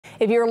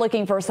If you're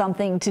looking for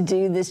something to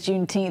do this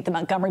Juneteenth, the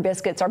Montgomery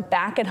Biscuits are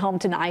back at home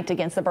tonight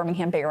against the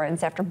Birmingham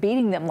Barons after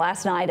beating them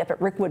last night up at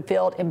Rickwood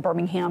Field in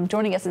Birmingham.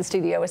 Joining us in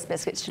studio is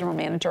Biscuits General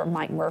Manager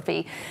Mike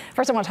Murphy.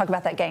 First, I want to talk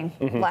about that game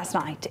last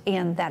night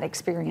and that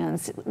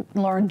experience.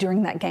 Learned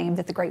during that game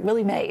that the great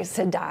Willie Mays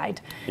had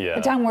died. Yeah.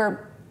 A time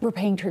where we're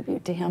paying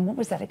tribute to him. What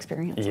was that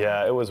experience?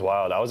 Yeah, it was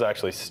wild. I was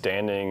actually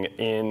standing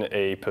in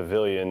a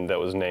pavilion that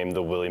was named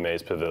the Willie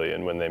Mays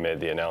Pavilion when they made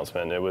the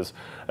announcement. It was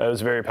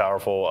very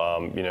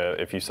powerful. You know,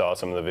 if you saw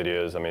some of the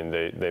videos, I mean,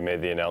 they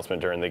made the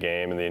announcement during the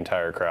game, and the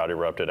entire crowd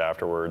erupted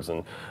afterwards.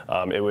 And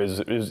it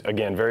was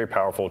again very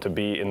powerful to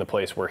be in the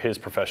place where his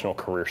professional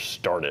career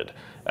started,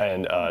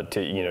 and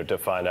to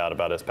find out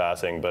about his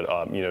passing, but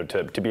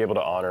to be able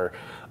to honor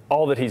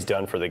all that he's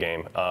done for the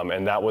game.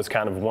 And that was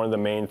kind of one of the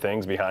main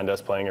things behind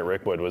us playing at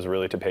Rickwood, was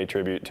really to pay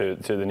tribute to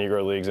the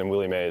Negro Leagues and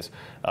Willie Mays.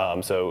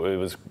 So it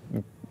was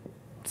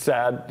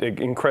sad,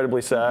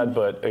 incredibly sad,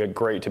 but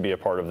great to be a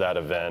part of that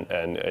event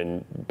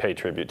and pay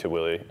tribute to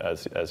Willie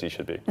as he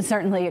should be. It's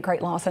certainly a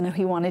great loss. I know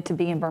he wanted to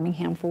be in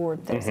Birmingham for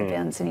those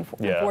events, and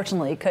he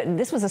unfortunately couldn't.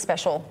 This was a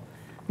special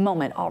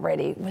moment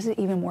already. Was it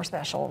even more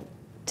special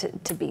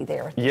to be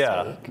there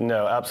this week?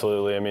 No,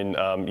 absolutely. I mean,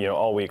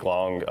 all week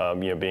long,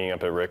 being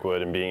up at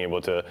Rickwood and being able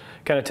to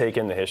kind of take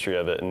in the history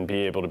of it and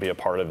be able to be a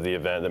part of the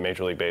event that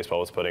Major League Baseball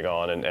was putting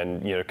on,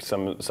 and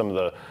some of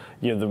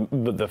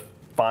the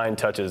fine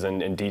touches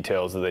and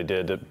details that they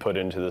did to put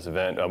into this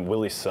event.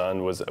 Willie's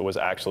son was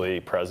actually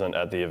present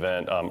at the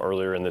event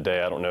earlier in the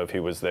day. I don't know if he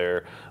was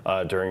there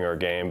during our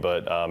game,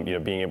 but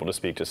being able to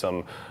speak to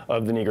some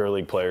of the Negro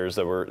League players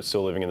that were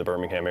still living in the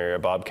Birmingham area,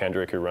 Bob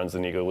Kendrick, who runs the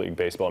Negro League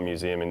Baseball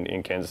Museum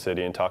in Kansas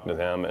City, and talking to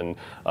them, and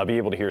be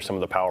able to hear some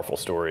of the powerful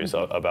stories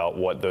about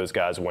what those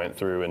guys went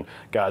through, and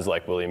guys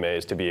like Willie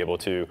Mays to be able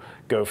to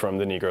go from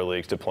the Negro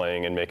Leagues to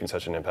playing and making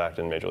such an impact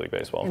in Major League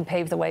Baseball. And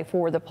pave the way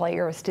for the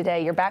players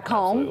today. You're back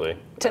home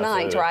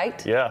tonight,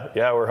 right?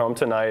 Yeah, we're home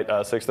tonight.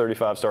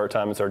 6:35 start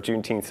time. It's our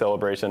Juneteenth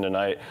celebration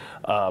tonight.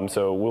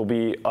 So we'll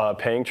be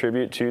paying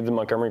tribute to the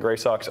Montgomery Gray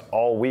Sox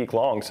all week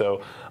long.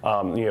 So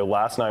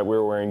last night we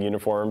were wearing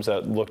uniforms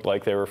that looked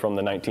like they were from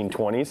the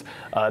 1920s.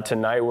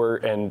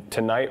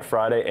 Tonight,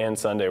 Friday and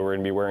Sunday, we're going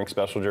to be wearing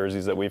special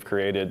jerseys that we've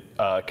created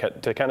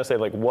to kind of say,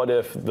 like, what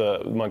if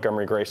the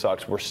Montgomery Gray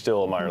Sox were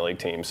still a minor league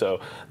team? So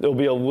there'll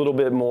be a little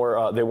bit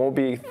more. They won't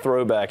be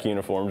throwback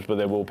uniforms, but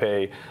they will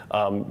pay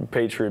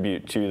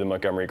tribute to the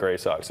Montgomery Gray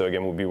Sox. So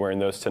again, we'll be wearing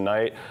those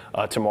tonight.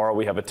 Tomorrow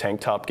we have a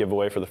tank top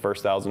giveaway for the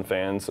first 1,000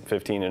 fans,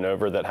 15 and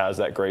over, that has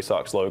that Gray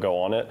Sox logo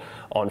on it.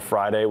 On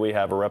Friday we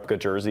have a replica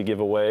jersey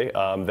giveaway.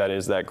 That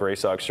is that Gray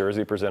Sox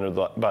jersey presented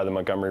by the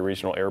Montgomery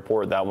Regional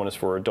Airport. That one is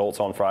for adults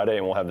on Friday,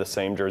 and we'll have the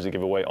same jersey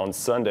giveaway on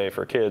Sunday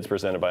for kids,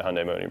 presented by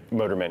Hyundai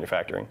Motor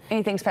Manufacturing.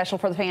 Anything special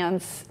for the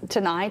fans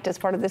tonight as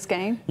part of this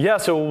game? Yeah,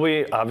 so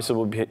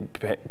we'll be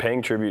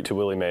paying tribute to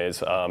Willie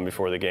Mays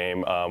before the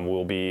game.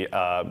 We'll be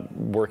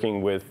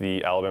working with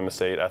the Alabama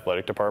State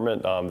Athletic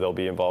Department. They'll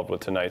be involved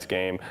with tonight's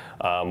game.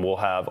 We'll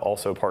have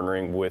also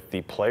partnering with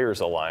the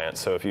Players Alliance.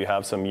 So if you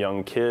have some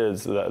young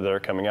kids that are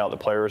coming out, the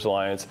Players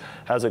Alliance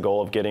has a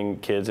goal of getting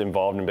kids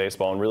involved in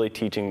baseball and really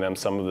teaching them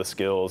some of the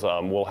skills.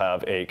 We'll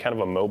have a kind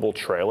of a mobile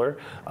trailer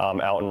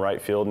out in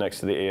right field next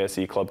to the ASE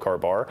Club Car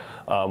Bar,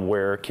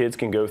 where kids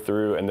can go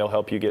through and they'll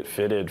help you get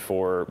fitted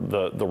for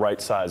the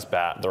right size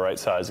bat, the right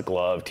size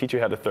glove, teach you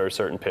how to throw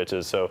certain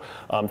pitches. So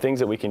things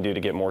that we can do to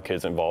get more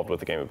kids involved with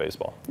the game of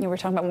baseball. You were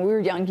talking about when we were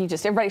young,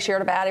 everybody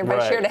shared a bat,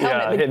 everybody shared a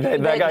helmet. Yeah,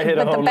 that guy hit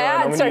a home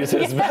run. I'm gonna use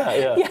his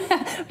bat.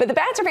 Yeah, but the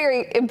bats are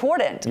very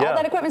important. All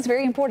that equipment is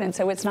very important,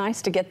 so it's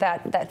nice to get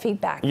that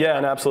feedback. Yeah,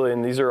 and absolutely.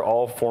 And these are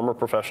all former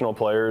professional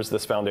players.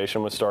 This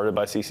foundation was started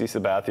by CC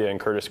Sabathia and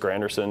Curtis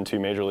Granderson, two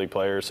Major League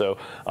players. So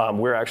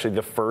we're actually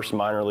the first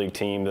minor league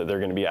team that they're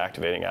going to be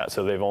activating at.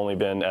 So they've only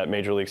been at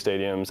Major League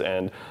stadiums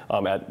and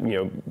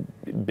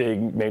at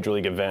big Major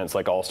League events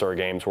like All-Star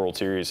Games, World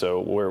Series.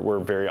 So we're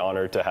very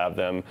honored to have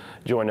them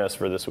join us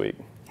for this week.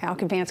 How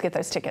can fans get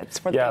those tickets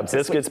for the games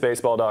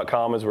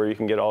biscuitsbaseball.com is where you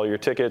can get all your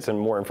tickets and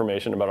more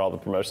information about all the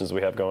promotions we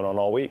have going on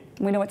all week.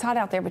 We know it's hot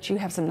out there, but you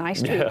have some nice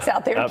treats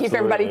out there to keep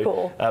everybody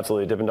cool.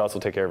 Absolutely. Dippin' Dots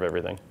will take care of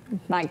everything.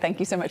 Mike, thank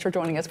you so much for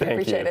joining us. We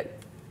appreciate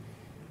it.